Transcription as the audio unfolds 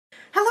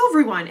Hello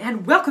everyone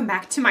and welcome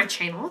back to my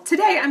channel.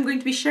 Today I'm going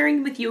to be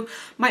sharing with you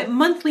my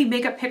monthly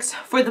makeup picks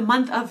for the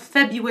month of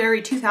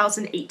February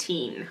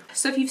 2018.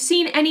 So if you've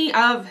seen any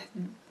of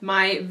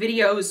my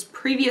videos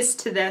previous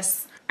to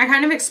this, I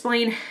kind of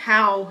explain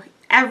how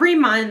every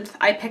month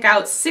I pick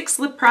out 6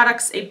 lip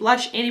products, a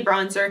blush, and a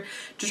bronzer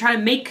to try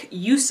to make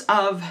use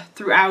of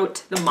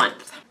throughout the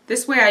month.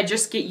 This way I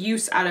just get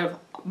use out of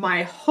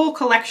my whole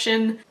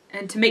collection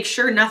and to make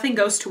sure nothing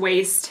goes to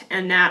waste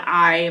and that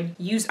I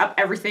use up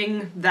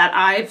everything that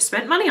I've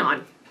spent money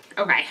on.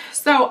 Okay,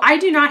 so I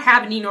do not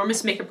have an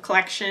enormous makeup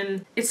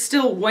collection. It's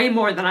still way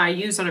more than I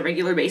use on a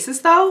regular basis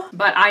though,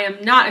 but I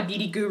am not a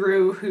beauty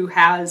guru who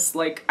has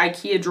like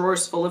IKEA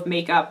drawers full of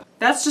makeup.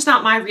 That's just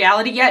not my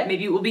reality yet.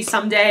 Maybe it will be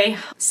someday.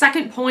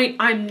 Second point,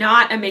 I'm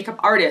not a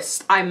makeup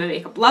artist. I'm a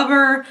makeup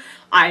lover.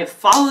 I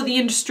follow the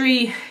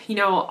industry, you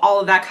know, all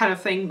of that kind of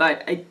thing,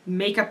 but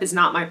makeup is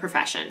not my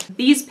profession.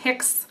 These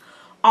picks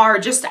are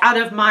just out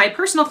of my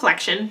personal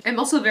collection. I'm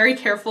also very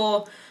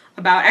careful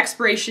about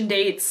expiration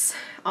dates,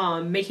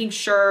 making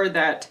sure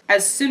that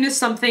as soon as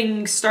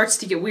something starts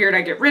to get weird,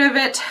 I get rid of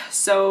it,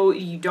 so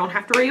you don't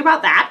have to worry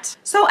about that.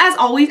 So as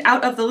always,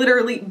 out of the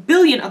literally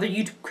billion other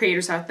YouTube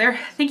creators out there,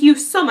 thank you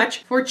so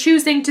much for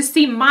choosing to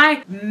see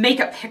my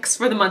makeup picks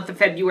for the month of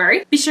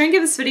February. Be sure and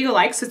give this video a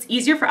like so it's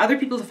easier for other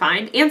people to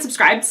find, and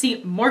subscribe to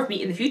see more of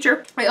me in the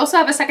future. I also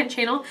have a second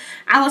channel,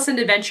 Alice and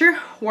Adventure,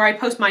 where I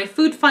post my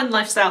food, fun,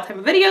 lifestyle type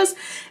of videos.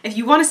 If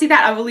you want to see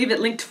that, I will leave it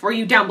linked for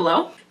you down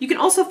below. You can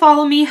also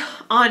follow me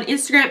on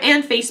Instagram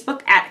and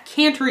Facebook at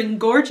Cantering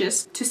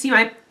Gorgeous to see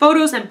my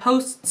photos and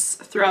posts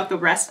throughout the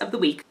rest of the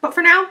week. But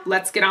for now,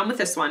 let's get on with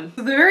this one.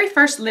 So the very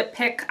first lip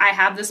pick I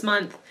have this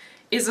month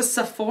is a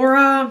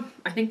Sephora,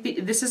 I think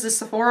this is a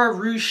Sephora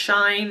Rouge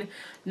Shine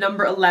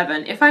number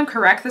 11. If I'm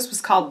correct, this was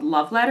called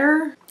Love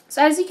Letter.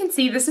 So as you can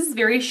see, this is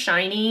very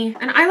shiny,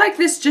 and I like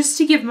this just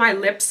to give my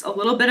lips a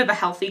little bit of a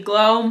healthy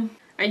glow.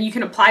 And you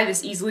can apply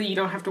this easily. You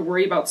don't have to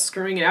worry about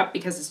screwing it up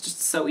because it's just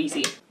so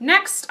easy.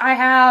 Next, I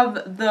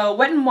have the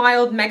Wet n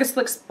Wild Mega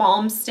Slicks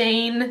Balm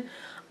Stain.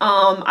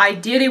 I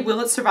did a Will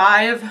It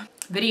Survive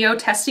video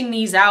testing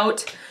these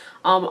out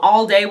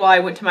all day while I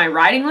went to my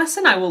riding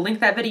lesson. I will link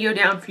that video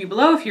down for you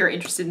below if you're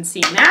interested in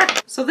seeing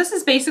that. So this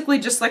is basically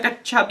just like a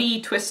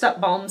chubby twist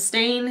up balm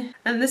stain.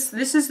 And this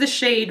is the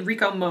shade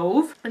Rico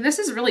Mauve. And this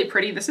is really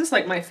pretty. This is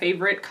like my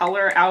favorite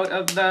color out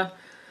of the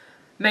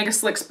Mega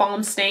Slicks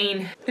Balm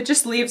Stain. It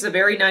just leaves a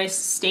very nice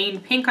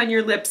stained pink on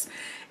your lips.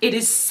 It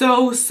is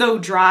so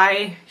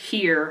dry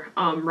here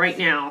right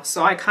now,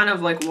 so I kind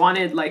of like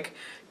wanted like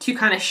two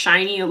kind of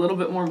shiny, a little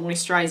bit more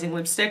moisturizing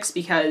lipsticks,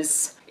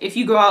 because if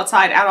you go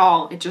outside at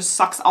all, it just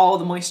sucks all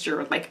the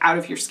moisture like out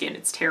of your skin.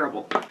 It's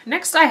terrible.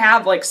 Next I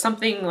have like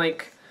something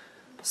like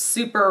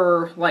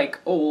super like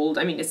old.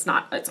 I mean, it's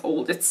not, it's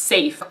old, it's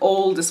safe.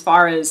 Old as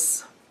far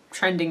as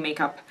trending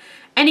makeup.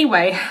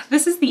 Anyway,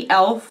 this is the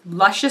e.l.f.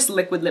 Luscious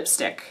Liquid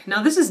Lipstick.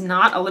 Now this is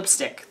not a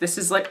lipstick, this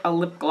is like a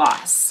lip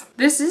gloss.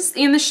 This is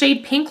in the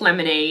shade Pink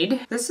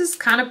Lemonade. This is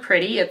kind of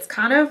pretty. It's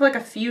kind of like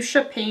a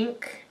fuchsia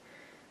pink,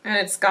 and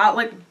it's got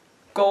like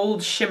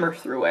gold shimmer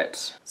through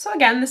it. So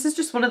again, this is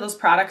just one of those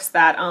products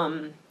that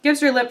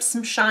gives your lips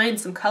some shine,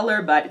 some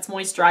color, but it's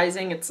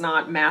moisturizing, it's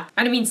not matte.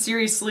 And I mean,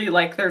 seriously,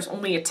 like there's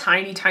only a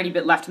tiny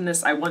bit left in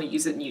this. I want to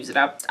use it and use it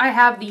up. I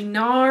have the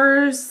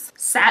NARS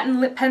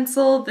Satin Lip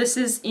Pencil. This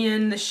is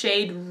in the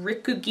shade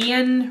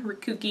Rikugian.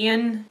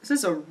 This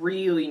is a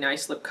really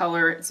nice lip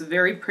color. It's a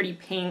very pretty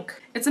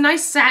pink. It's a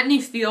nice satiny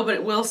feel, but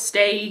it will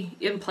stay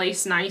in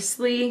place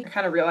nicely. I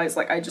kind of realized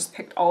like I just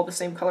picked all the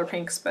same color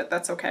pinks, but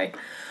that's okay.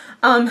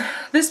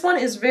 This one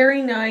is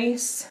very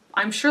nice.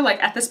 I'm sure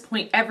like at this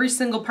point every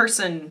single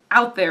person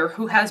out there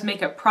who has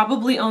makeup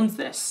probably owns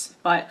this,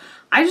 but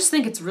I just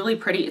think it's really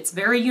pretty. It's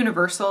very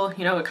universal,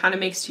 you know, it kind of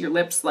makes your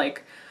lips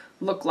like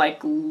look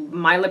like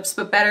my lips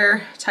but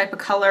better type of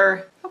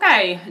color.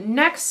 Okay,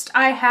 next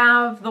I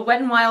have the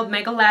Wet n Wild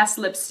Mega Last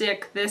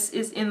lipstick. This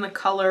is in the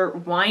color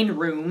Wine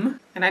Room,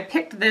 and I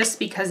picked this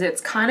because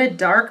it's kind of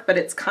dark but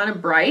it's kind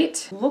of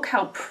bright. Look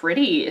how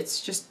pretty.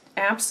 It's just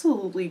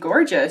absolutely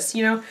gorgeous.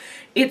 You know,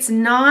 it's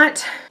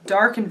not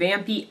dark and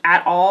vampy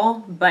at all,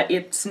 but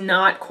it's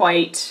not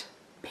quite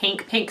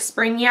pink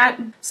spring yet.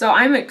 So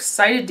I'm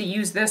excited to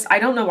use this. I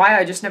don't know why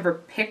I just never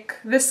pick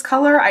this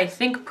color. I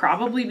think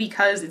probably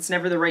because it's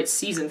never the right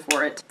season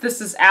for it.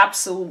 This is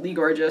absolutely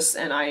gorgeous,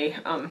 and I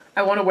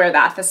want to wear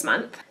that this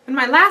month. And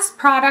my last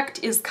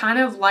product is kind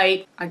of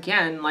like,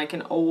 again, like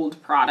an old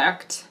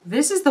product.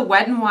 This is the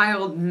Wet n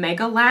Wild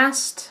Mega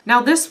Last.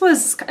 Now this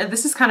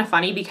is kind of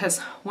funny because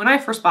when I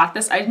first bought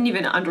this, I didn't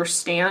even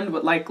understand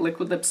what like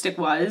liquid lipstick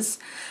was.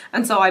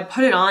 And so I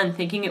put it on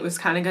thinking it was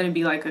kind of going to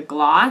be like a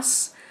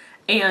gloss.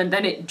 And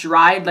then it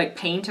dried like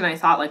paint, and I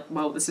thought like,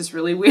 well, this is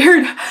really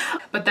weird.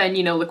 But then,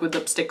 you know, liquid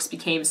lipsticks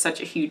became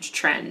such a huge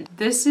trend.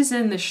 This is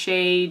in the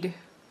shade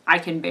I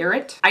Can Bear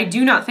It. I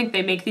do not think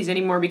they make these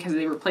anymore because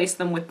they replaced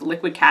them with the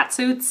liquid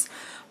catsuits.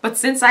 But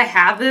since I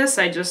have this,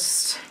 I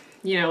just,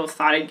 you know,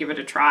 thought I'd give it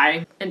a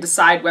try and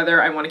decide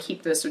whether I want to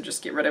keep this or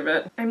just get rid of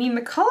it. I mean,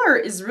 the color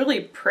is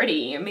really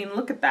pretty. I mean,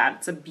 look at that.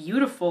 It's a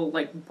beautiful,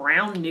 like,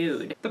 brown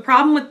nude. The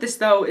problem with this,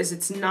 though, is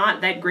it's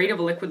not that great of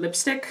a liquid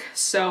lipstick.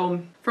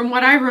 So from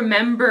what I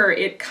remember,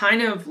 it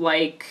kind of,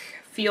 like,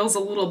 feels a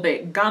little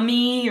bit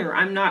gummy, or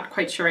I'm not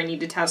quite sure. I need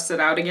to test it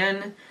out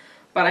again.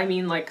 But I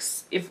mean, like,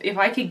 if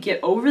I could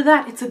get over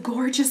that, it's a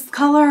gorgeous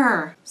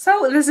color.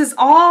 So this is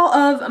all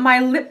of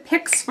my lip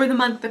picks for the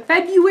month of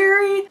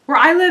February. Where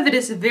I live, it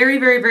is very,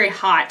 very, very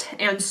hot.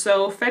 And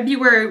so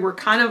February, we're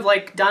kind of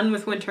like done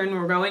with winter and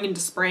we're going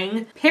into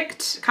spring.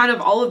 Picked kind of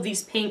all of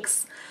these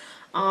pinks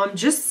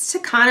just to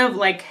kind of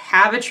like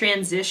have a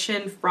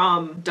transition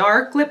from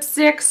dark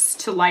lipsticks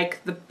to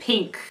like the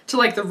pink, to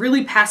like the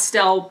really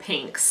pastel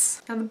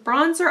pinks. Now the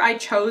bronzer I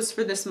chose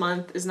for this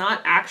month is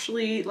not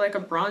actually like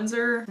a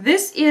bronzer.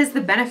 This is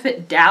the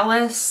Benefit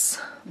Dallas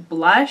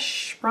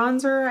blush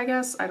bronzer, I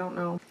guess. I don't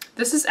know.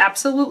 This is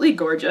absolutely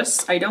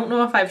gorgeous. I don't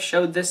know if I've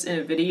showed this in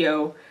a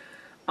video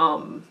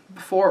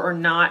before or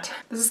not.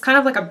 This is kind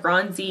of like a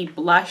bronzy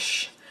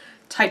blush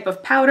type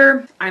of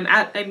powder.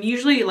 I'm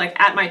usually like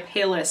at my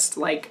palest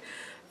like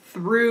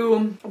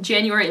through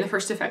January and the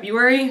 1st of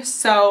February.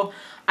 So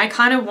I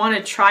kind of want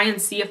to try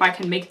and see if I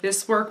can make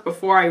this work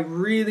before I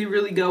really,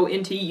 really go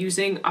into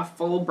using a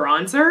full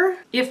bronzer.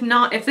 If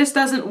not, if this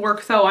doesn't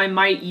work though, I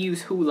might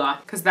use Hoola,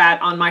 because that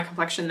on my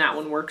complexion, that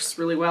one works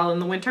really well in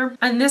the winter.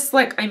 And this,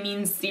 like, I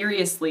mean,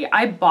 seriously,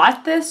 I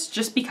bought this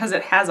just because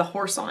it has a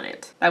horse on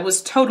it. That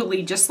was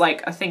totally just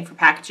like a thing for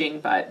packaging,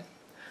 but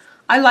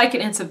I like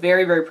it and it's a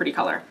very, very pretty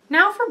color.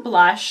 Now for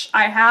blush,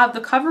 I have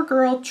the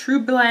CoverGirl True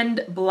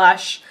Blend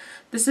Blush.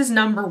 This is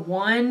number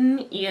 1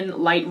 in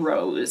Light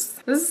Rose.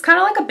 This is kind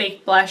of like a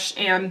baked blush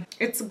and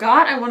it's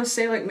got, I want to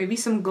say, like maybe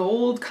some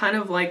gold kind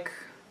of like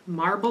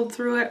marbled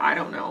through it. I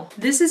don't know.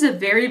 This is a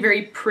very,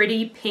 very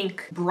pretty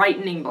pink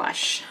brightening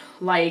blush.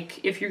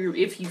 Like if you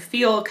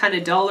feel kind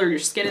of dull or your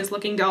skin is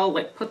looking dull,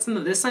 like put some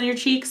of this on your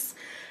cheeks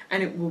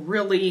and it will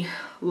really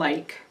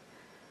like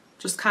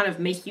just kind of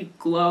make you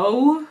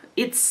glow.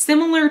 It's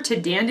similar to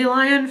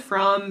Dandelion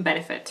from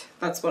Benefit.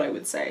 That's what I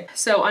would say.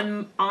 So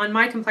on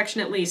my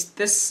complexion at least,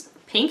 this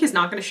pink is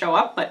not going to show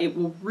up, but it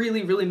will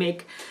really, really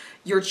make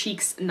your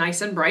cheeks nice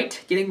and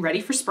bright, getting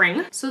ready for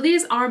spring. So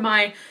these are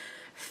my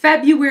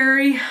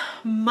February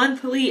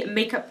monthly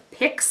makeup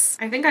picks.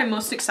 I think I'm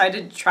most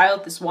excited to try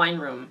out this Wine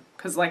Room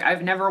because like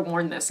I've never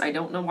worn this. I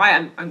don't know why.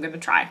 I'm gonna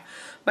try.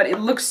 But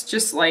it looks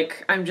just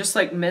like, I'm just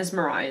like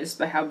mesmerized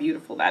by how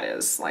beautiful that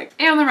is. Like,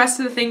 and the rest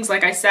of the things,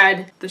 like I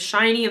said, the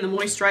shiny and the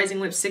moisturizing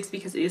lipsticks,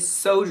 because it is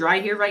so dry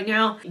here right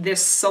now.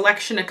 This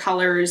selection of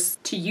colors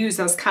to use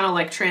as kind of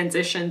like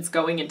transitions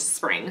going into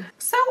spring.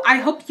 So I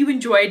hope you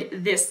enjoyed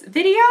this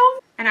video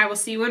and I will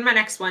see you in my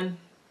next one.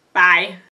 Bye.